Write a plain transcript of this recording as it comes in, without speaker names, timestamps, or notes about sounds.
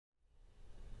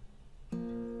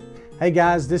Hey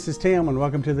guys, this is Tim and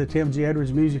welcome to the Tim G.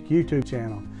 Edwards Music YouTube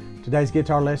channel. Today's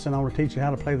guitar lesson, I want to teach you how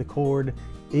to play the chord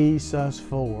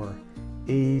Esus4.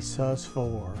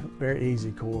 Esus4, very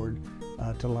easy chord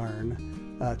to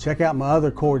learn. Check out my other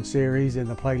chord series in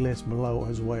the playlist below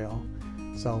as well.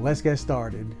 So let's get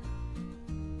started.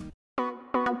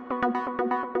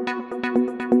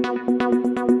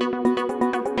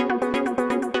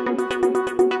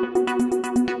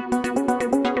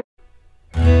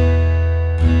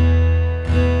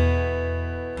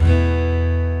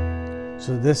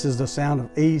 So this is the sound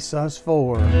of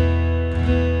Esus4.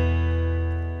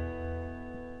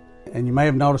 And you may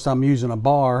have noticed I'm using a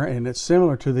bar, and it's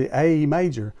similar to the A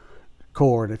major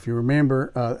chord. If you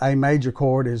remember, A major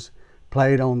chord is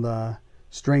played on the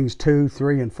strings 2,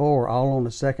 3, and 4, all on the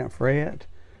 2nd fret.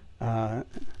 That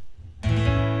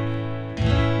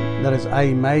is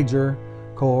A major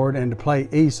chord, and to play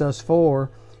Esus4,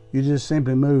 you just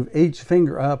simply move each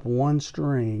finger up one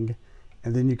string,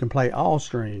 and then you can play all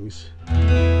strings.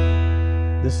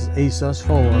 This is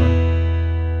Esus4.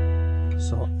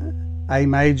 So A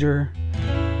major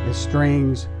is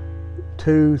strings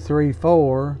 2, 3,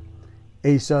 4.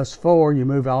 Esus4, you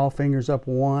move all fingers up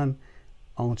one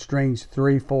on strings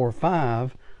 3, 4,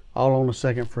 5, all on the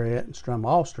 2nd fret, and strum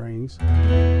all strings.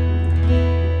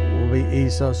 Will be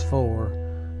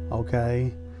Esus4.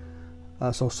 Okay.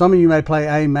 So some of you may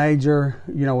play A major,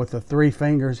 you know, with the 3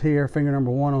 fingers here. Finger number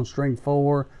 1 on string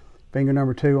 4, finger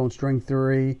number 2 on string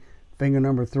 3, finger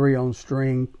number 3 on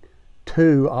string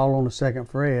 2, all on the 2nd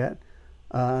fret.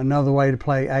 Another way to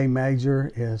play A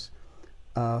major is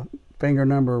finger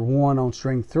number 1 on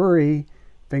string 3,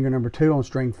 finger number 2 on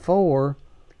string 4,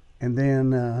 and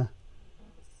then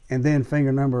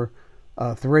finger number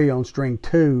 3 on string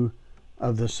 2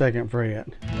 of the 2nd fret.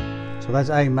 So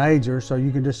that's A major, so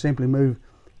you can just simply move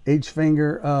each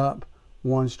finger up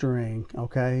one string,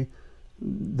 okay?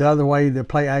 The other way to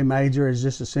play A major is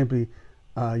just to simply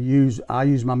I use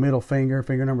my middle finger,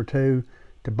 finger number 2,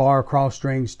 to bar across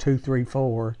strings 2, 3,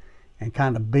 4, and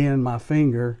kind of bend my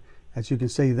finger, as you can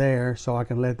see there, so I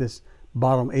can let this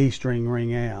bottom E string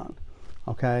ring out,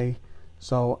 okay?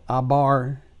 So I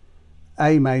bar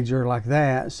A major like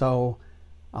that, so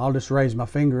I'll just raise my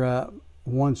finger up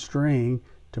one string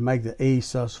to make the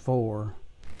Esus4.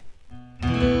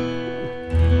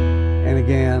 And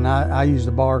again, I use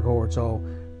the bar chord, so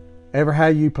ever how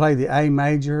you play the A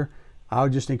major, I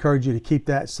would just encourage you to keep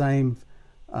that same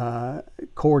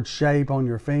chord shape on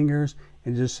your fingers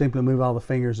and just simply move all the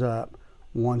fingers up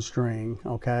one string,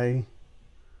 okay?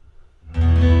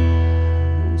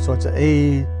 So it's an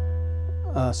E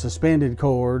suspended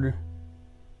chord,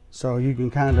 so you can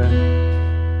kind of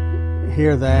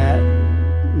hear that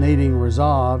needing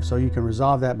resolve, so you can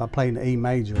resolve that by playing the E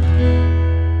major.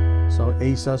 So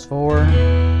Esus4.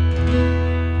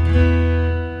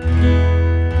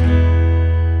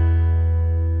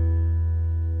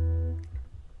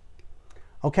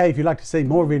 Okay, if you'd like to see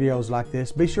more videos like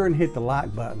this, be sure and hit the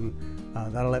like button.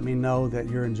 That'll let me know that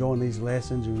you're enjoying these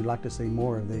lessons and you'd like to see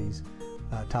more of these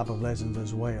type of lessons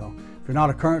as well. If you're not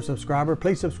a current subscriber,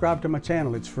 please subscribe to my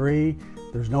channel. It's free.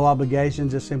 There's no obligation.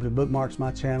 Just simply bookmarks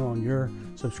my channel on your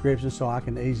subscription so I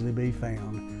can easily be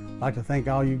found. I'd like to thank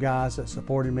all you guys that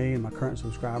supported me and my current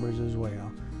subscribers as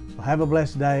well. So have a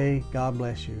blessed day. God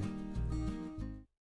bless you.